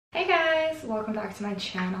welcome back to my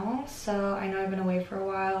channel. So I know I've been away for a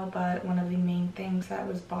while, but one of the main things that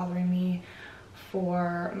was bothering me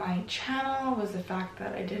for my channel was the fact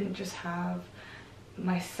that I didn't just have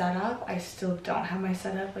my setup. I still don't have my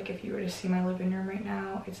setup. Like, if you were to see my living room right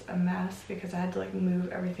now, it's a mess because I had to like move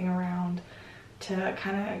everything around to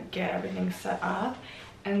kind of get everything set up.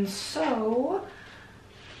 And so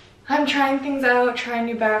I'm trying things out, trying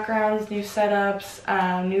new backgrounds, new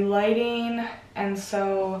setups, new lighting, and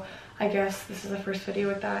so I guess this is the first video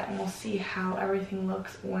with that, and we'll see how everything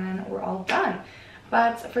looks when we're all done.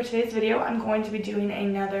 But for today's video, I'm going to be doing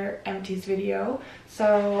another empties video.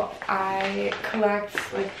 So I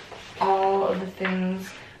collect like all of the things,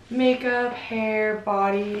 makeup, hair,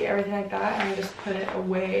 body, everything like that, and I just put it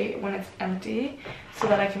away when it's empty so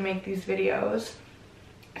that I can make these videos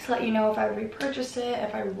to let you know if I would repurchase it,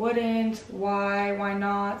 if I wouldn't, why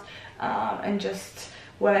not, and just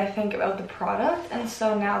what I think about the product. And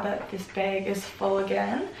so now that this bag is full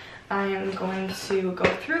again, I am going to go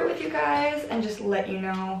through it with you guys and just let you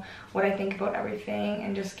know what I think about everything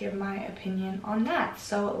and just give my opinion on that.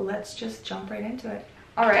 So let's just jump right into it.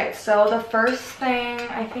 Alright, so the first thing,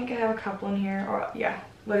 I think I have a couple in here, or yeah,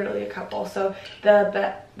 literally a couple. So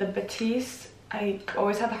the Batiste, I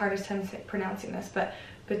always have the hardest time pronouncing this, but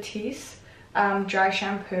Batiste dry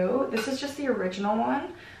shampoo. This is just the original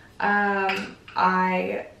one.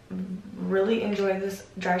 I really enjoy this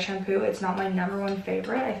dry shampoo. It's not my #1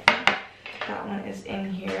 favorite. I think that one is in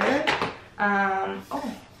here.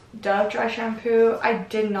 Oh, Dove dry shampoo. I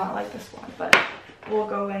did not like this one, but we'll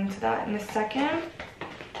go into that in a second.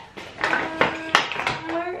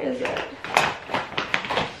 Where is it?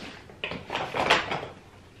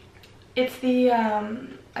 It's the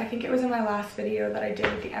I think it was in my last video that I did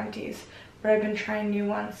with the empties, but I've been trying new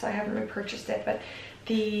ones, so I haven't repurchased it. But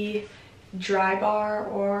the Dry Bar,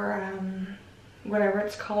 or whatever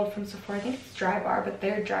it's called from Sephora, I think it's Dry Bar, but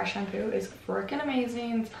their dry shampoo is freaking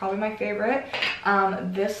amazing. It's probably my favorite.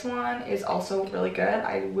 This one is also really good.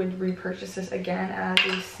 I would repurchase this again. As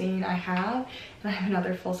you've seen, I have, and I have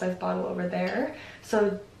another full-size bottle over there.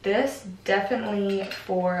 So this definitely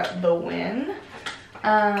for the win.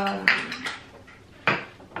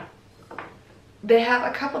 They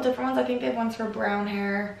have a couple different ones. I think they have ones for brown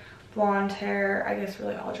hair, blonde hair. I guess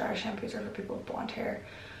really all dry shampoos are for people with blonde hair.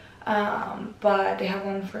 But they have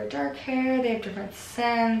one for dark hair. They have different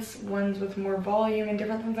scents, ones with more volume and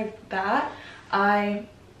different things like that. I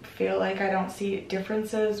feel like I don't see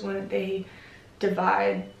differences when they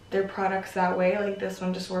divide their products that way. Like, this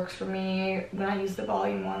one just works for me. When I use the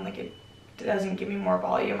volume one, like, it doesn't give me more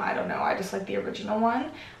volume. I don't know, I just like the original one.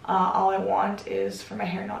 All I want is for my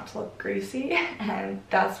hair not to look greasy, and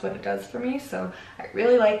that's what it does for me, so I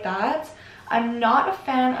really like that. I'm not a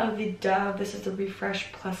fan of the Dove. This is the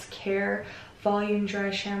Refresh Plus Care Volume Dry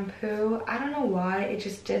Shampoo. I don't know why, it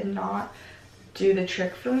just did not do the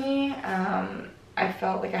trick for me. I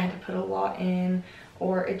felt like I had to put a lot in,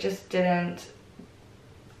 or it just didn't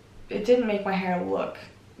make my hair look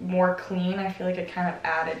more clean. I feel like it kind of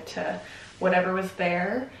added to whatever was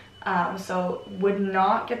there. So would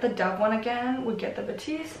not get the Dove one again, would get the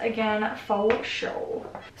Batiste again for sure.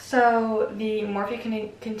 So the Morphe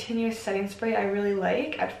Continuous Setting Spray I really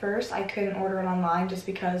like. At first I couldn't order it online just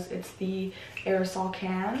because it's the aerosol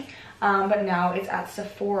can, but now it's at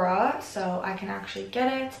Sephora, so I can actually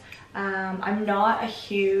get it. I'm not a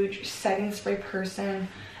huge setting spray person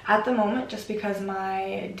at the moment, just because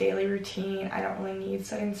my daily routine, I don't really need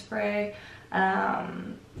setting spray.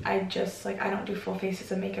 I just, like, I don't do full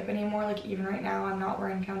faces of makeup anymore. Like, even right now I'm not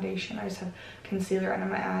wearing foundation. I just have concealer under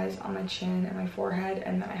my eyes, on my chin, and my forehead,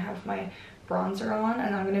 and then I have my bronzer on.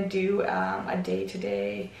 And I'm gonna do a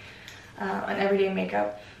day-to-day, an everyday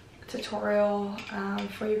makeup tutorial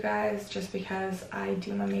for you guys, just because I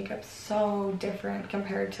do my makeup so different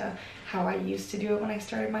compared to how I used to do it when I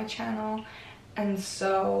started my channel. And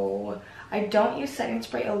so I don't use setting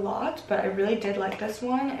spray a lot, but I really did like this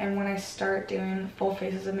one. And when I start doing full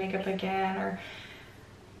faces of makeup again, or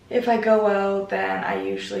if I go out, then I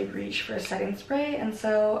usually reach for a setting spray. And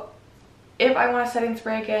so if I want a setting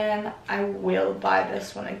spray again, I will buy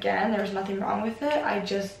this one again. There's nothing wrong with it. I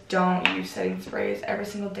just don't use setting sprays every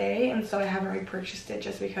single day, and so I haven't repurchased it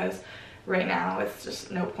just because right now it's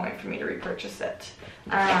just no point for me to repurchase it.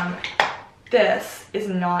 This is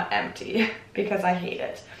not empty because I hate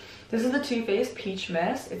it. This is the Too Faced Peach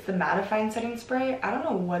Mist. It's the mattifying setting spray. I don't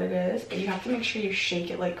know what it is, but you have to make sure you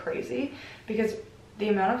shake it like crazy, because the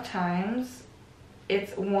amount of times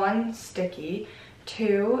it's, 1, sticky,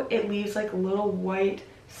 2, it leaves like little white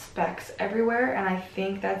specks everywhere, and I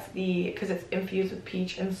think that's because it's infused with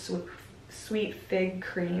peach and sweet fig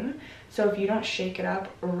cream. So if you don't shake it up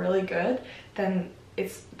really good, then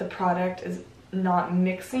the product is not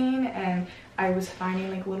mixing, and I was finding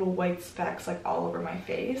like little white specks like all over my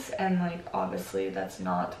face, and like obviously that's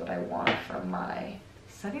not what I want from my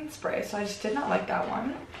setting spray, so I just did not like that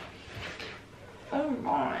one.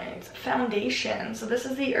 Alright, foundation. So this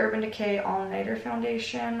is the Urban Decay All Nighter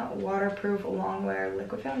Foundation, waterproof long wear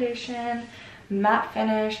liquid foundation, matte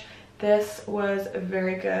finish. This was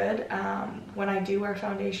very good. When I do wear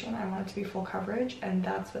foundation, I want it to be full coverage, and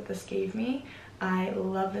that's what this gave me. I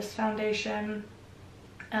love this foundation.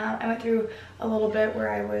 I went through a little bit where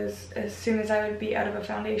I was, as soon as I would be out of a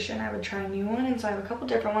foundation, I would try a new one, and so I have a couple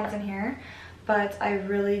different ones in here, but I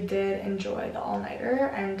really did enjoy the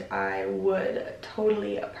all-nighter, and I would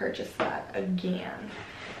totally purchase that again.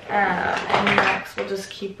 And next, we'll just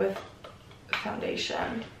keep with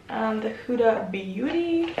foundation. The Huda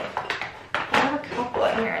Beauty. I have a couple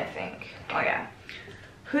in here, I think. Oh yeah.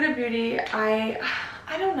 Huda Beauty, I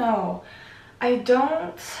don't know.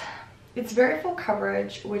 It's very full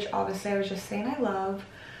coverage, which obviously I was just saying I love,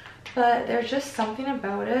 but there's just something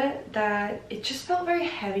about it that it just felt very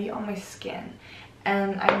heavy on my skin.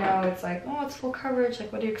 And I know it's like, oh, it's full coverage,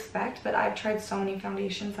 like what do you expect? But I've tried so many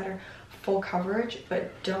foundations that are full coverage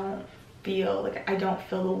but don't feel like, I don't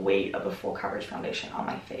feel the weight of a full coverage foundation on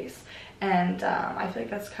my face. And I feel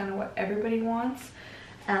like that's kind of what everybody wants.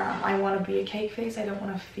 I want to be a cake face, I don't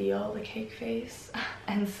want to feel the cake face.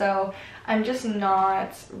 And so I'm just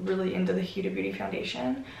not really into the Huda Beauty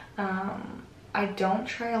foundation. I don't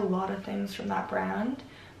try a lot of things from that brand,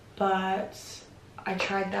 but I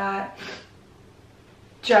tried that.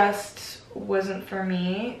 Just wasn't for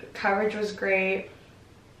me. Coverage was great,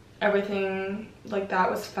 everything like that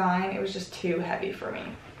was fine, it was just too heavy for me.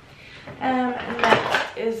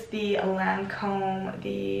 Next is the Lancome,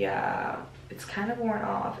 it's kind of worn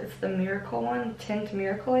off, it's the Miracle one, Tint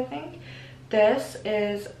Miracle I think. This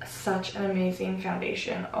is such an amazing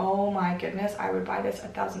foundation. Oh my goodness, I would buy this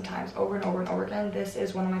 1,000 times over and over and over again. This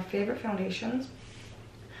is one of my favorite foundations.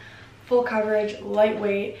 Full coverage,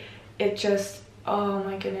 lightweight, it just, oh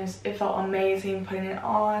my goodness, it felt amazing putting it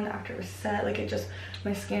on after it was set. Like it just,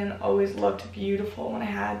 my skin always looked beautiful when I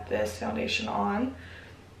had this foundation on.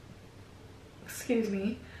 Excuse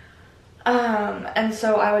me. And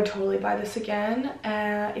so I would totally buy this again.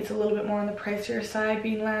 It's a little bit more on the pricier side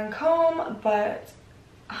being Lancome, but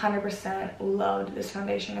 100% loved this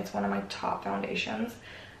foundation. It's one of my top foundations.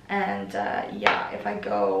 And yeah, if I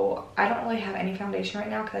go, I don't really have any foundation right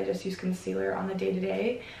now because I just use concealer on the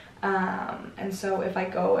day-to-day. And so if I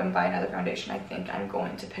go and buy another foundation, I think I'm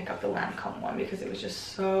going to pick up the Lancome one because it was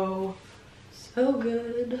just so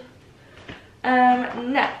good.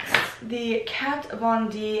 Next, the Kat Von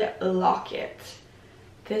D Locket.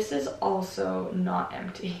 This is also not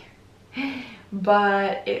empty,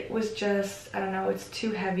 but it was just, I don't know, it's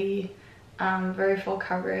too heavy, very full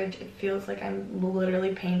coverage. It feels like I'm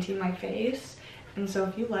literally painting my face, and so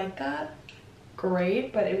if you like that,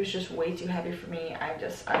 great, but it was just way too heavy for me. I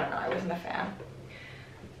don't know, I wasn't a fan.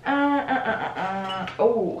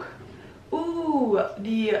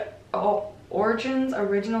 Origins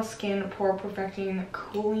Original Skin Pore Perfecting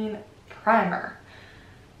Cooling Primer.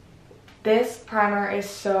 This primer is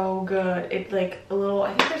so good. It's like a little,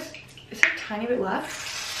 I think is there a tiny bit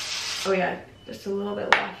left? Oh yeah, just a little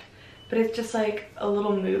bit left. But it's just like a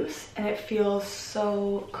little mousse, and it feels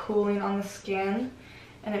so cooling on the skin,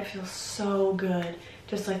 and it feels so good.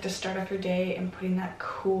 Just like to start off your day and putting that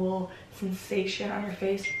cool sensation on your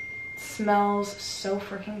face. It smells so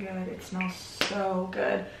freaking good. It smells so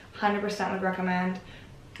good. 100% would recommend.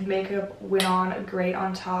 Makeup went on great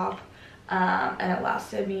on top, and it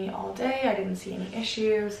lasted me all day. I didn't see any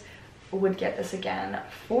issues. Would get this again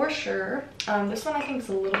for sure. This one I think is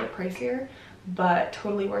a little bit pricier, but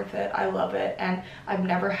totally worth it. I love it, and I've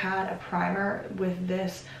never had a primer with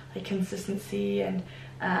this like consistency, and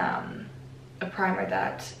a primer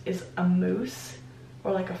that is a mousse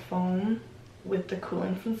or like a foam with the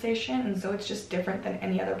cooling sensation, and so it's just different than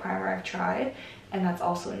any other primer I've tried, and that's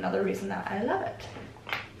also another reason that I love it.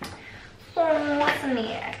 So what's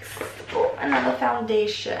next? Oh, another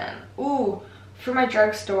foundation. Ooh, for my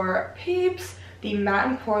drugstore peeps, the Matte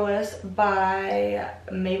and Poreless by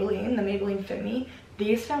Maybelline, the Maybelline Fit Me.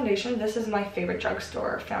 These foundations, this is my favorite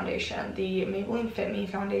drugstore foundation. The Maybelline Fit Me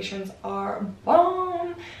foundations are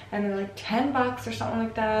bomb, and they're like 10 bucks or something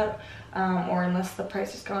like that, or unless the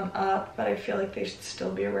price has gone up, but I feel like they should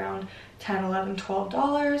still be around 10, 11, 12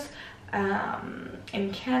 dollars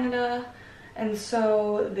in Canada. And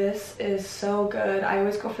so this is so good. I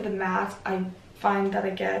always go for the matte. I find that I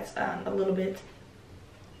get a little bit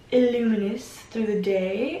luminous through the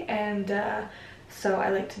day, and so I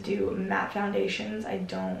like to do matte foundations. I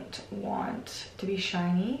don't want to be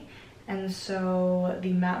shiny, and so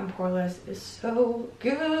the matte and poreless is so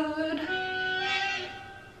good.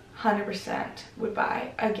 100% would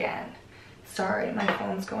buy again. Sorry, my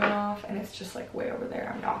phone's going off and it's just like way over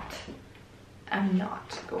there. I'm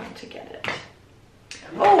not going to get it.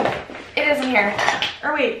 Oh, it is in here.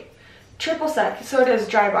 Or wait, triple sec. So it is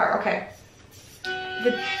dry bar. Okay.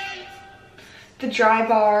 The dry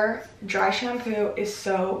bar dry shampoo is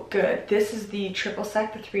so good. This is the triple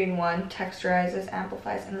sec, the 3-in-1, texturizes,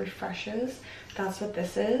 amplifies, and refreshes. That's what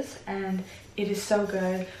this is, and it is so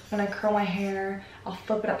good. When I curl my hair, I'll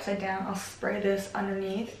flip it upside down, I'll spray this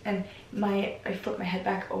underneath, and I flip my head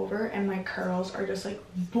back over and my curls are just like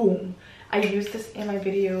boom. I used this in my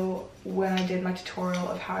video when I did my tutorial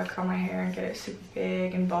of how I curl my hair and get it super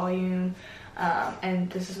big and volume, and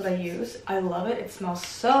this is what I use. I love it. It smells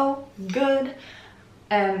so good,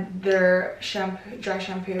 and their dry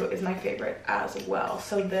shampoo is my favorite as well.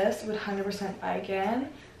 So this would 100% buy again.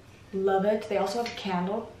 Love it. They also have a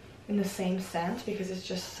candle in the same scent because it's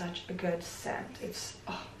just such a good scent. It's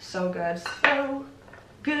so good, so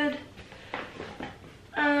good.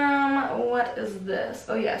 What is this?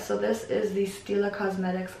 Oh yeah, so this is the Stila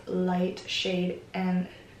Cosmetics Light Shade and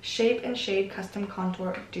Shape and Shade Custom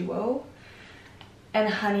Contour Duo. And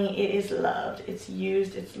honey, it is loved. It's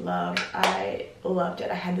used, it's loved. I loved it.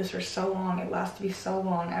 I had this for so long. It lasted me so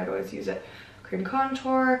long. I would always use it. Cream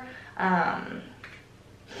contour,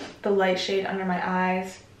 the light shade under my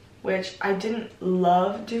eyes, which I didn't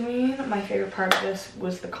love doing. My favorite part of this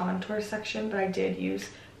was the contour section, but I did use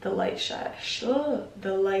the light side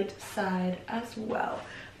as well.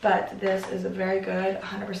 But this is a very good,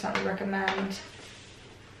 100% would recommend,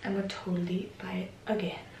 and would totally buy it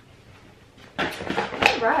again.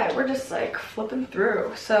 All right, we're just like flipping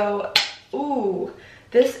through. So, ooh,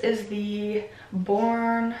 this is the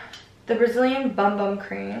Brazilian Bum Bum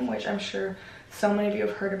Cream, which I'm sure so many of you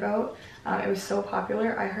have heard about. It was so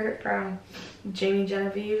popular. I heard it from Jamie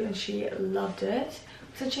Genevieve and she loved it.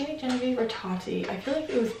 Was it Jamie Genevieve or Tati? I feel like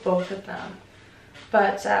it was both of them.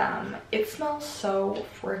 But it smells so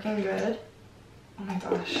freaking good. Oh my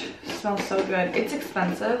gosh, it smells so good. It's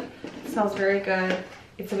expensive. It smells very good.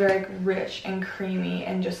 It's very rich and creamy,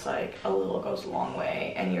 and just like a little goes a long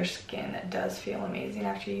way, and your skin does feel amazing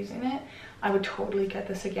after using it. I would totally get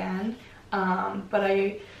this again. But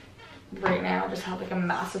I right now just have like a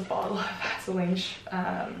massive bottle of Vaseline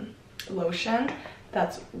lotion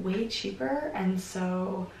that's way cheaper, and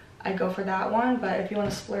so I go for that one. But if you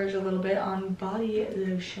want to splurge a little bit on body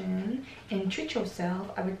lotion and treat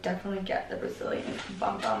yourself, I would definitely get the Brazilian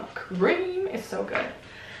Bum Bum Cream. It's so good.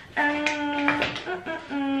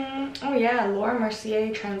 Oh yeah, Laura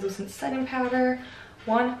Mercier translucent setting powder,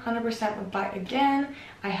 100% would buy again.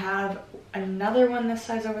 I have another one this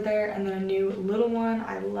size over there, and then a new little one.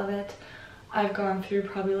 I love it. I've gone through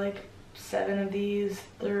probably like 7 of these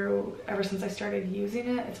ever since I started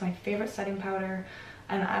using it. It's my favorite setting powder,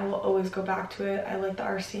 and I will always go back to it. I like the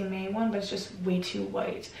RCMA one, but it's just way too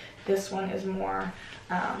white. This one is more,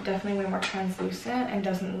 definitely way more translucent and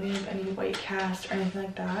doesn't leave any white cast or anything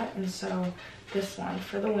like that. And so this one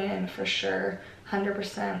for the win for sure.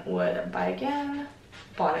 100% would buy again.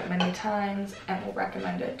 Bought it many times and will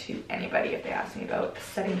recommend it to anybody if they ask me about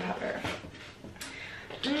setting powder.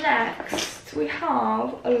 Next, we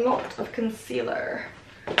have a lot of concealer.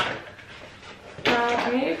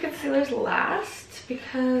 I'm gonna do concealers last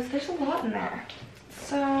because there's a lot in there.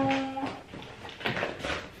 So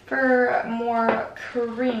for more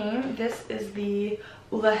cream, this is the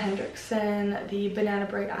Ulla Hendrickson, the Banana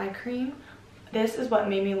Bright Eye Cream. This is what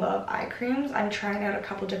made me love eye creams. I'm trying out a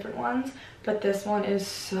couple different ones, but this one is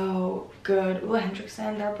so good. Ulla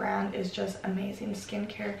Hendrickson, their brand is just amazing.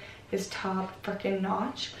 Skincare is top freaking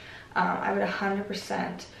notch. I would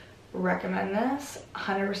 100% recommend this.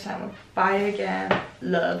 100% would buy it again.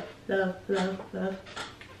 Love, love, love, love,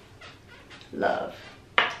 love.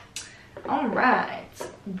 All right,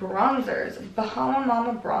 bronzers. Bahama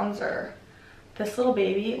Mama bronzer. This little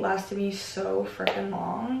baby lasted me so freaking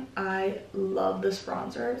long. I love this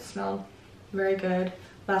bronzer. It smelled very good.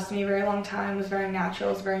 Lasted me a very long time. It was very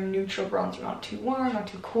natural. It was very neutral bronzer. Not too warm, not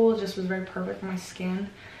too cool. It just was very perfect for my skin.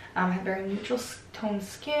 I have very neutral toned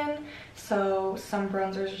skin, so some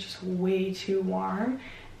bronzers are just way too warm,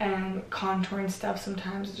 and contouring stuff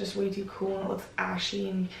sometimes is just way too cool and it looks ashy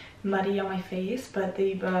and muddy on my face. But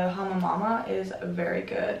the Bahama Mama is very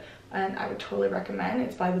good and I would totally recommend.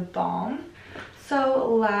 It's by The Balm.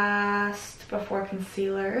 So last, before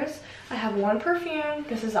concealers, I have one perfume.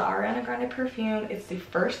 This is the Ariana Grande perfume. It's the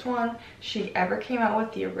first one she ever came out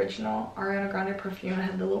with, the original Ariana Grande perfume. It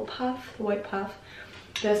had the little puff, the white puff.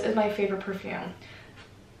 This is my favorite perfume.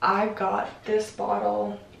 I got this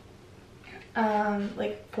bottle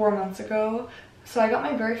like 4 months ago. So I got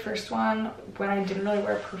my very first one when I didn't really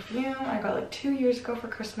wear perfume. I got like 2 years ago for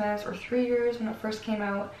Christmas, or 3 years when it first came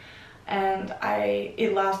out. And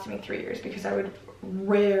it lasted me 3 years because I would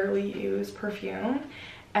rarely use perfume.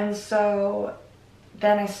 And so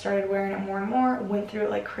then I started wearing it more and more, went through it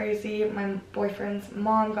like crazy. My boyfriend's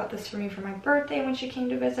mom got this for me for my birthday when she came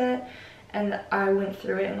to visit, and I went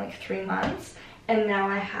through it in like 3 months. And now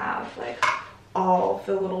I have like all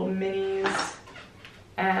the little minis,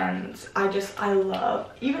 and I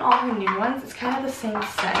love even all her new ones. It's kind of the same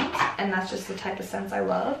scent, and that's just the type of scents I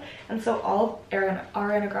love. And so all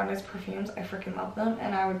Ariana Grande's perfumes, I freaking love them,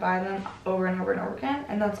 and I would buy them over and over and over again,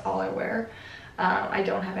 and that's all I wear. I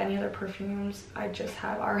don't have any other perfumes. I just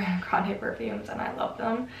have Ariana Grande perfumes, and I love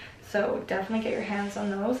them. So definitely get your hands on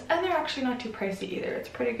those, and they're actually not too pricey either. It's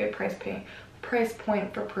a pretty good price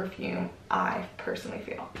point for perfume, I personally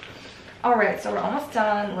feel. Alright, so we're almost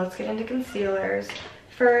done. Let's get into concealers.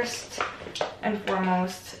 First and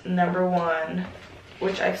foremost, number one,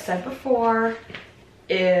 which I've said before,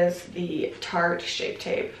 is the Tarte Shape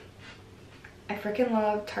Tape. I freaking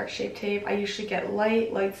love Tarte Shape Tape. I usually get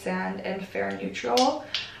light sand, and fair neutral.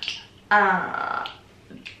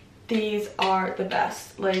 These are the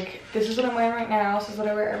best. Like, this is what I'm wearing right now. This is what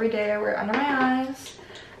I wear every day. I wear it under my eyes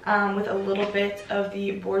with a little bit of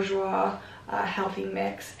the Bourjois Healthy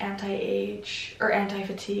Mix Anti-Age or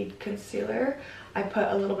Anti-Fatigue Concealer. I put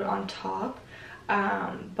a little bit on top,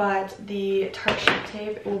 but the Tarte Shape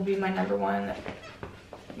Tape will be my number one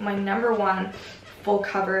full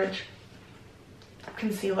coverage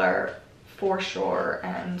concealer for sure,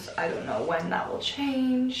 and I don't know when that will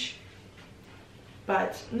change,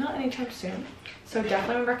 but not anytime soon. So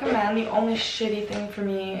definitely recommend. The only shitty thing for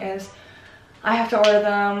me is I have to order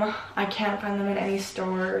them. I can't find them in any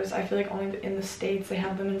stores. I feel like only in the States they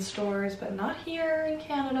have them in stores, but not here in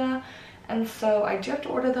Canada. And so I do have to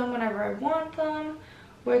order them whenever I want them,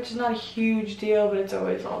 which is not a huge deal, but it's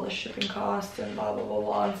always all the shipping costs and blah, blah, blah,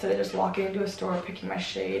 blah, instead of just walking into a store, picking my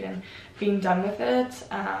shade and being done with it.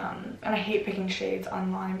 And I hate picking shades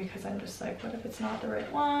online because I'm just like, what if it's not the right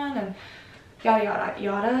one? And yada, yada,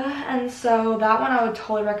 yada. And so that one I would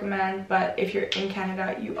totally recommend, but if you're in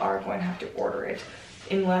Canada, you are going to have to order it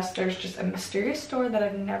unless there's just a mysterious store that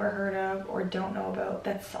I've never heard of or don't know about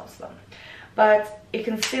that sells them. But a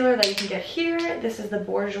concealer that you can get here, this is the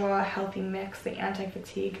Bourjois Healthy Mix, the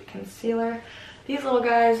Anti-Fatigue Concealer. These little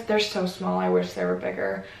guys, they're so small, I wish they were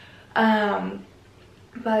bigger.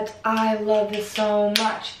 But I love this so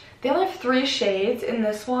much. They only have 3 shades in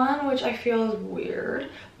this one, which I feel is weird,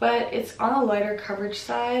 but it's on the lighter coverage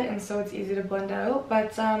side, and so it's easy to blend out.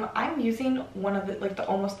 But I'm using one of the, like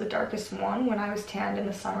almost the darkest one when I was tanned in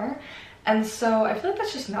the summer, and so I feel like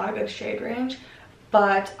that's just not a good shade range.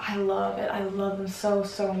 But I love it. I love them so,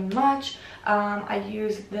 so much. I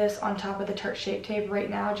use this on top of the Tarte Shape Tape right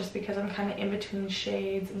now just because I'm kind of in between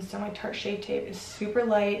shades. And so my Tarte Shape Tape is super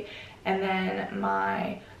light. And then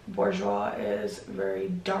my Bourjois is very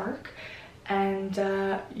dark. And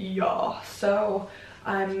yeah, so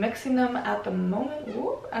I'm mixing them at the moment.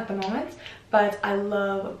 But I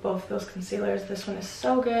love both those concealers. This one is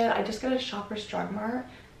so good. I just got a Shoppers Drug Mart.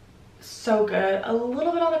 So good. A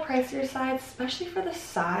little bit on the pricier side, especially for the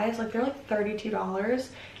size. Like, they're like $32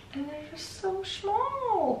 and they're just so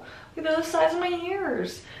small. Like, they're the size of my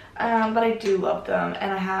ears. But I do love them,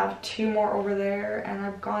 and I have 2 more over there, and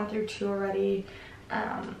I've gone through 2 already.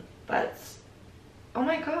 But oh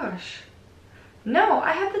my gosh, no,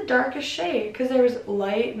 I have the darkest shade because there was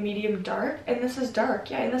light, medium, dark, and this is dark.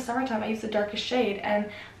 Yeah, in the summertime I use the darkest shade, and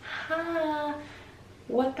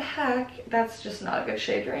what the heck, that's just not a good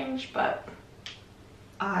shade range. But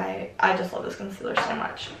I just love this concealer so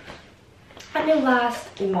much. And the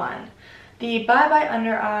last one, the Bye Bye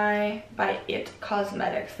Under Eye by It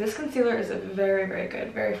Cosmetics. This concealer is a very, very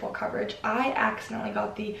good, very full coverage. I accidentally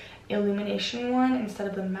got the illumination one instead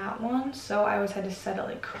of the matte one, so I always had to set it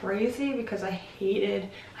like crazy because I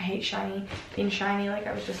hate shiny, being shiny, like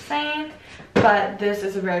I was just saying. But this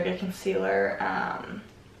is a very good concealer.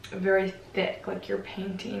 Very thick, like you're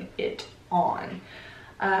painting it on,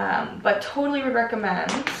 but totally would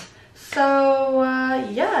recommend. So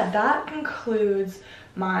yeah, that concludes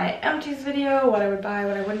my Empties video, what I would buy,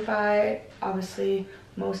 what I wouldn't buy. Obviously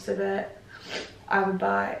most of it I would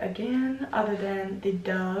buy again, other than the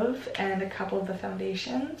Dove and a couple of the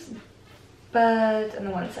foundations, and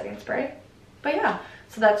the 1 setting spray. But yeah,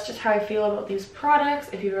 so that's just how I feel about these products.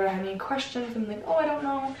 If you ever have any questions, I'm like, oh, I don't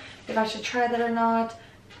know if I should try that or not.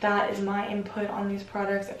 That is my input on these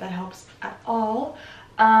products, if that helps at all.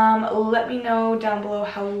 Let me know down below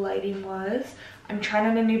how lighting was. I'm trying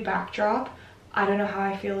out a new backdrop. I don't know how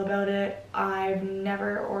I feel about it. I've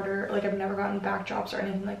never gotten backdrops or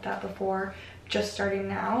anything like that before, just starting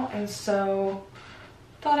now, and so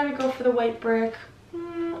thought I would go for the white brick. I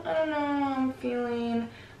don't know how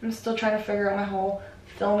I'm still trying to figure out my whole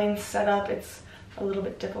filming setup. It's a little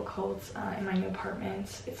bit difficult in my new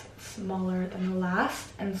apartment. It's smaller than the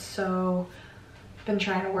last, and so I've been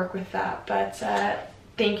trying to work with that. But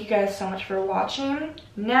thank you guys so much for watching.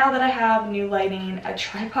 Now that I have new lighting, a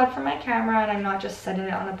tripod for my camera, and I'm not just setting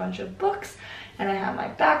it on a bunch of books, and I have my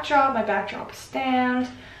backdrop stand,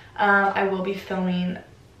 I will be filming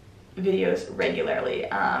videos regularly,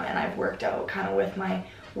 and I've worked out kind of with my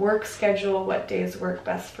work schedule what days work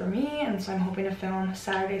best for me, and so I'm hoping to film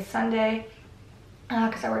Saturday, Sunday,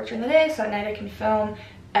 because I work during the day, so at night I can film,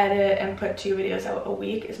 edit, and put 2 videos out a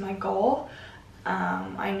week is my goal.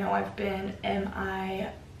 I know I've been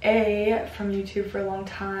MIA from YouTube for a long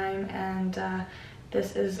time, and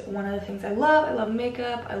this is one of the things I love. I love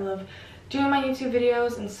makeup, I love doing my YouTube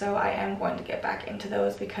videos, and so I am going to get back into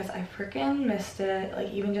those because I freaking missed it. Like,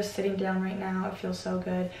 even just sitting down right now, it feels so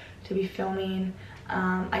good to be filming.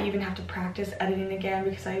 I even have to practice editing again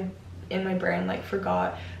because I, in my brain, like,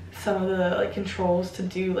 forgot some of the like controls to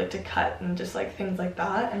do, like to cut and just like things like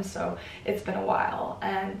that, and so it's been a while,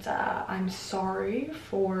 and I'm sorry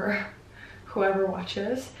for whoever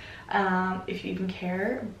watches, if you even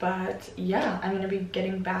care. But yeah, I'm gonna be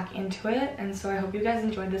getting back into it, and so I hope you guys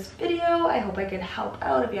enjoyed this video. I hope I could help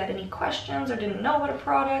out if you had any questions or didn't know about a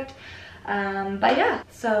product. But yeah,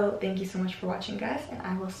 so thank you so much for watching, guys, and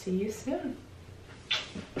I will see you soon.